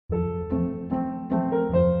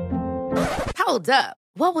Hold up.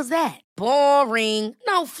 What was that? Boring.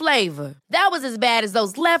 No flavor. That was as bad as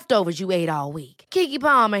those leftovers you ate all week. Keke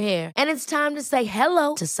Palmer here, and it's time to say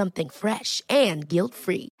hello to something fresh and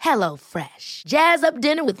guilt-free. Hello Fresh. Jazz up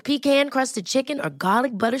dinner with pecan-crusted chicken or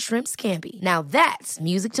garlic butter shrimp scampi. Now that's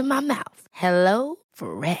music to my mouth. Hello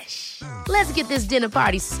Fresh. Let's get this dinner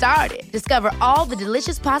party started. Discover all the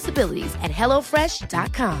delicious possibilities at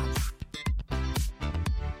hellofresh.com.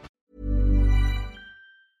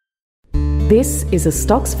 This is a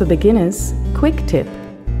Stocks for Beginners quick tip.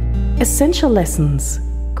 Essential lessons.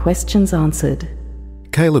 Questions answered.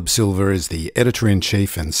 Caleb Silver is the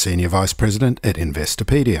Editor-in-Chief and Senior Vice President at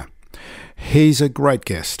Investopedia. He's a great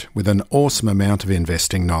guest with an awesome amount of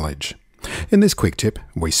investing knowledge. In this quick tip,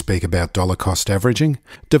 we speak about dollar cost averaging,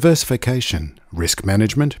 diversification, risk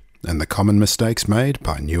management, and the common mistakes made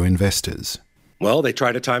by new investors. Well, they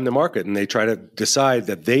try to time the market and they try to decide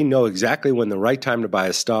that they know exactly when the right time to buy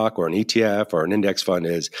a stock or an ETF or an index fund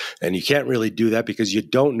is. And you can't really do that because you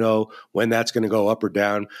don't know when that's going to go up or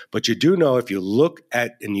down. But you do know if you look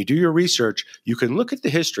at and you do your research, you can look at the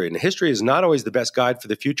history. And the history is not always the best guide for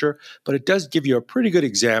the future, but it does give you a pretty good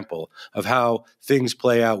example of how things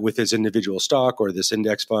play out with this individual stock or this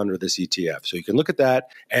index fund or this ETF. So you can look at that,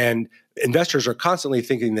 and investors are constantly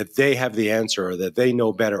thinking that they have the answer or that they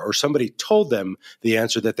know better or somebody told them the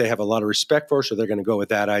answer that they have a lot of respect for, so they're going to go with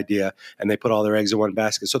that idea and they put all their eggs in one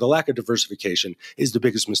basket. So the lack of diversification is the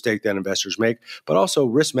biggest mistake that investors make, but also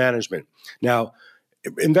risk management. Now,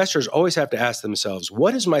 investors always have to ask themselves,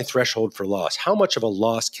 what is my threshold for loss? How much of a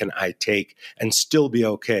loss can I take and still be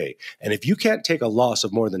okay? And if you can't take a loss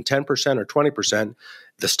of more than 10% or 20%,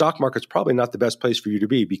 the stock market's probably not the best place for you to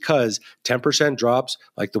be, because 10% drops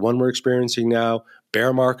like the one we're experiencing now,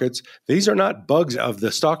 bear markets, these are not bugs of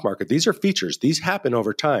the stock market. These are features. These happen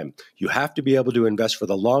over time. You have to be able to invest for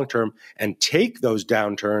the long term and take those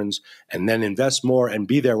downturns and then invest more and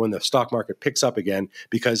be there when the stock market picks up again,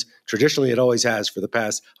 because traditionally it always has for the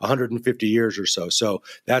past 150 years or so. So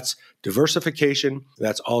that's diversification.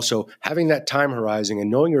 That's also having that time horizon and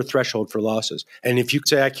knowing your threshold for losses. And if you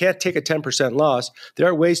say, I can't take a 10% loss, there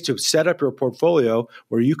are ways to set up your portfolio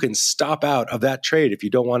where you can stop out of that trade if you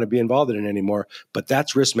don't want to be involved in it anymore. But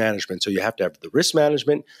that's risk management. So you have to have the risk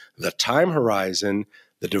management, the time horizon,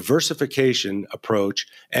 the diversification approach,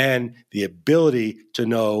 and the ability to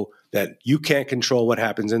know that you can't control what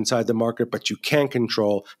happens inside the market, but you can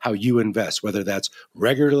control how you invest, whether that's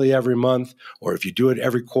regularly every month or if you do it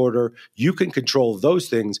every quarter. You can control those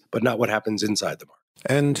things, but not what happens inside the market.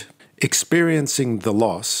 And experiencing the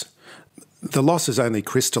loss is only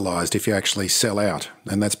crystallized if you actually sell out.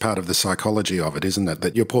 And that's part of the psychology of it, isn't it?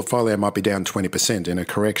 That your portfolio might be down 20% in a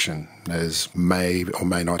correction, as may or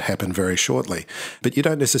may not happen very shortly. But you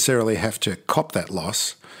don't necessarily have to cop that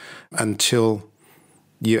loss until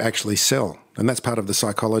you actually sell. And that's part of the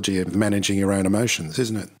psychology of managing your own emotions,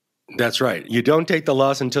 isn't it? That's right. You don't take the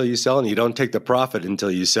loss until you sell, and you don't take the profit until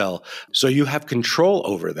you sell. So you have control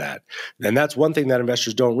over that. And that's one thing that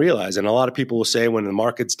investors don't realize. And a lot of people will say when the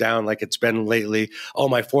market's down like it's been lately, oh,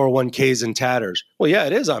 my 401k is in tatters. Well, yeah,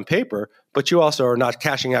 it is on paper, but you also are not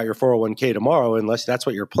cashing out your 401k tomorrow unless that's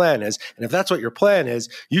what your plan is. And if that's what your plan is,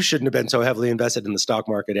 you shouldn't have been so heavily invested in the stock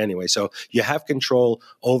market anyway. So you have control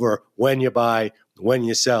over when you buy, when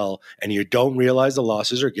you sell, and you don't realize the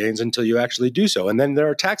losses or gains until you actually do so. And then there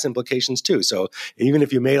are tax implications too. So even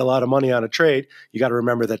if you made a lot of money on a trade, you got to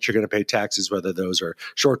remember that you're going to pay taxes, whether those are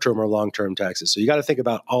short-term or long-term taxes. So you got to think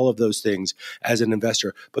about all of those things as an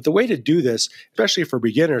investor. But the way to do this, especially for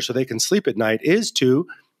beginners so they can sleep at night, is to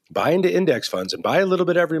buy into index funds and buy a little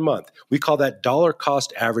bit every month. We call that dollar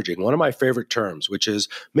cost averaging, one of my favorite terms, which is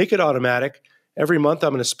make it automatic. Every month,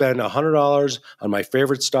 I'm going to spend $100 on my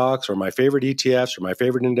favorite stocks or my favorite ETFs or my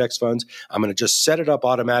favorite index funds. I'm going to just set it up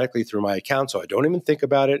automatically through my account so I don't even think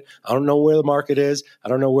about it. I don't know where the market is. I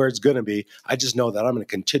don't know where it's going to be. I just know that I'm going to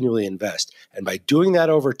continually invest. And by doing that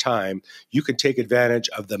over time, you can take advantage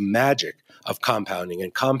of the magic of compounding.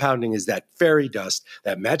 And compounding is that fairy dust,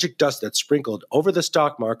 that magic dust that's sprinkled over the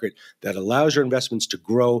stock market that allows your investments to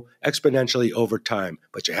grow exponentially over time.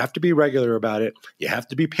 But you have to be regular about it. You have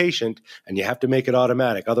to be patient, and you have to make it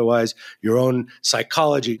automatic. Otherwise, your own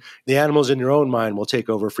psychology, the animals in your own mind will take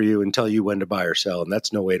over for you and tell you when to buy or sell. And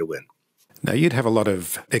that's no way to win. Now, you'd have a lot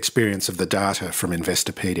of experience of the data from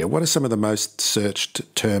Investopedia. What are some of the most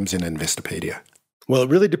searched terms in Investopedia? Well, it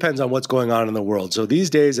really depends on what's going on in the world. So these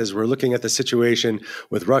days, as we're looking at the situation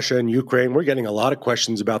with Russia and Ukraine, we're getting a lot of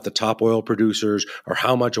questions about the top oil producers or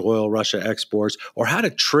how much oil Russia exports or how to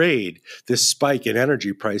trade this spike in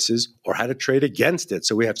energy prices or how to trade against it.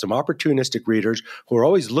 So we have some opportunistic readers who are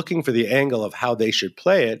always looking for the angle of how they should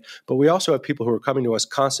play it. But we also have people who are coming to us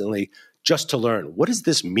constantly just to learn, what does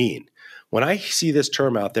this mean? When I see this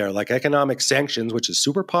term out there, like economic sanctions, which is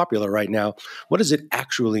super popular right now, what does it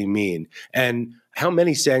actually mean? And how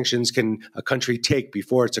many sanctions can a country take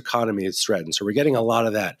before its economy is threatened? So we're getting a lot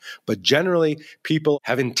of that. But generally, people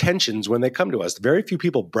have intentions when they come to us. Very few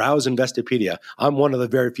people browse Investopedia. I'm one of the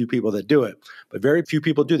very few people that do it, but very few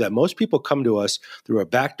people do that. Most people come to us through a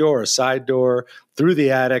back door, a side door, through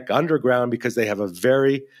the attic, underground, because they have a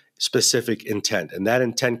very specific intent. And that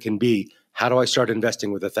intent can be, how do I start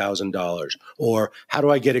investing with $1,000? Or how do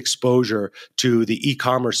I get exposure to the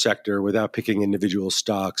e-commerce sector without picking individual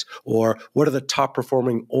stocks? Or what are the top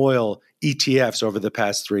performing oil ETFs over the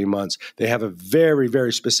past 3 months? They have a very,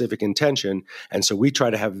 very specific intention. And so we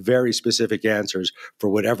try to have very specific answers for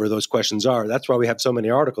whatever those questions are. That's why we have so many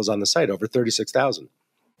articles on the site, over 36,000.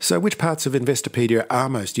 So which parts of Investopedia are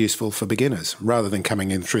most useful for beginners? Rather than coming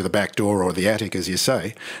in through the back door or the attic, as you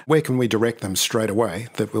say, where can we direct them straight away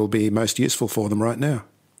that will be most useful for them right now?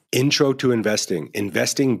 Intro to investing,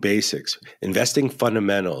 investing basics, investing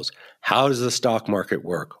fundamentals. How does the stock market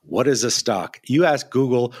work? What is a stock? You ask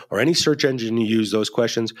Google or any search engine you use those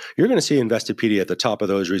questions, you're going to see Investopedia at the top of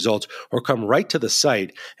those results, or come right to the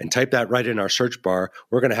site and type that right in our search bar.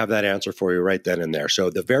 We're going to have that answer for you right then and there. So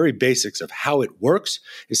the very basics of how it works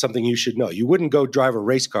is something you should know. You wouldn't go drive a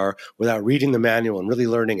race car without reading the manual and really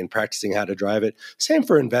learning and practicing how to drive it. Same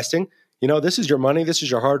for investing. You know, this is your money, this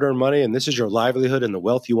is your hard-earned money, and this is your livelihood and the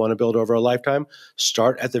wealth you want to build over a lifetime.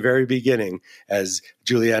 Start at the very beginning, as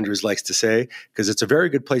Julie Andrews likes to say, because it's a very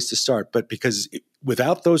good place to start. But because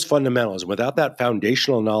without those fundamentals, without that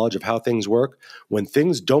foundational knowledge of how things work, when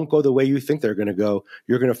things don't go the way you think they're going to go,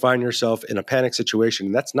 you're going to find yourself in a panic situation.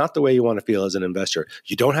 And that's not the way you want to feel as an investor.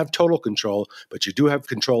 You don't have total control, but you do have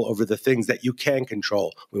control over the things that you can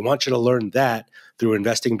control. We want you to learn that through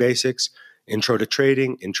Investing Basics. Intro to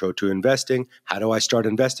trading, intro to investing. How do I start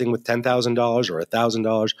investing with $10,000 or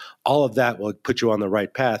 $1,000? All of that will put you on the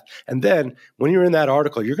right path. And then when you're in that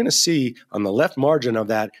article, you're going to see on the left margin of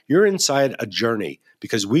that, you're inside a journey,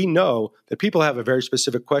 because we know that people have a very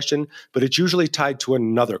specific question, but it's usually tied to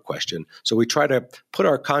another question. So we try to put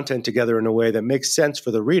our content together in a way that makes sense for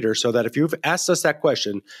the reader, so that if you've asked us that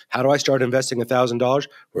question, how do I start investing $1,000?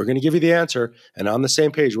 We're going to give you the answer. And on the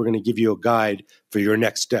same page, we're going to give you a guide for your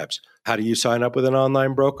next steps. How do you sign up with an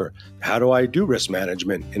online broker? How do I do risk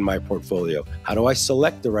management in my portfolio? How do I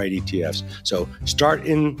select the right ETFs? So start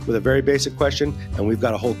in with a very basic question, and we've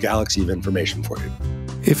got a whole galaxy of information for you.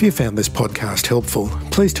 If you found this podcast helpful,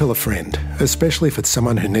 please tell a friend, especially if it's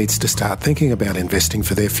someone who needs to start thinking about investing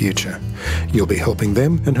for their future. You'll be helping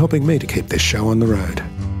them and helping me to keep this show on the road.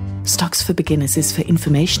 Stocks for Beginners is for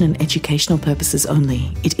information and educational purposes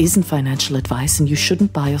only. It isn't financial advice, and you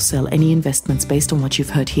shouldn't buy or sell any investments based on what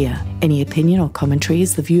you've heard here. Any opinion or commentary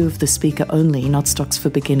is the view of the speaker only, not Stocks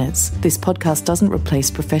for Beginners. This podcast doesn't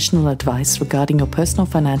replace professional advice regarding your personal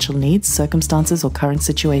financial needs, circumstances, or current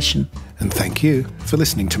situation. And thank you for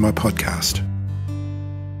listening to my podcast.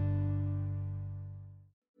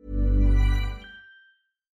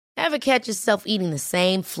 Ever catch yourself eating the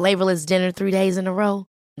same flavorless dinner 3 days in a row?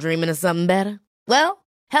 Dreaming of something better? Well,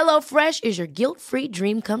 HelloFresh is your guilt-free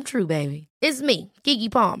dream come true, baby. It's me, Keke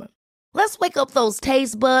Palmer. Let's wake up those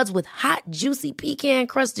taste buds with hot, juicy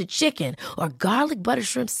pecan-crusted chicken or garlic butter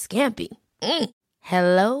shrimp scampi.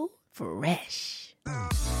 Hello Fresh.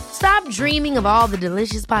 Stop dreaming of all the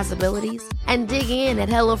delicious possibilities and dig in at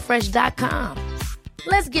HelloFresh.com.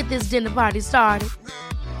 Let's get this dinner party started.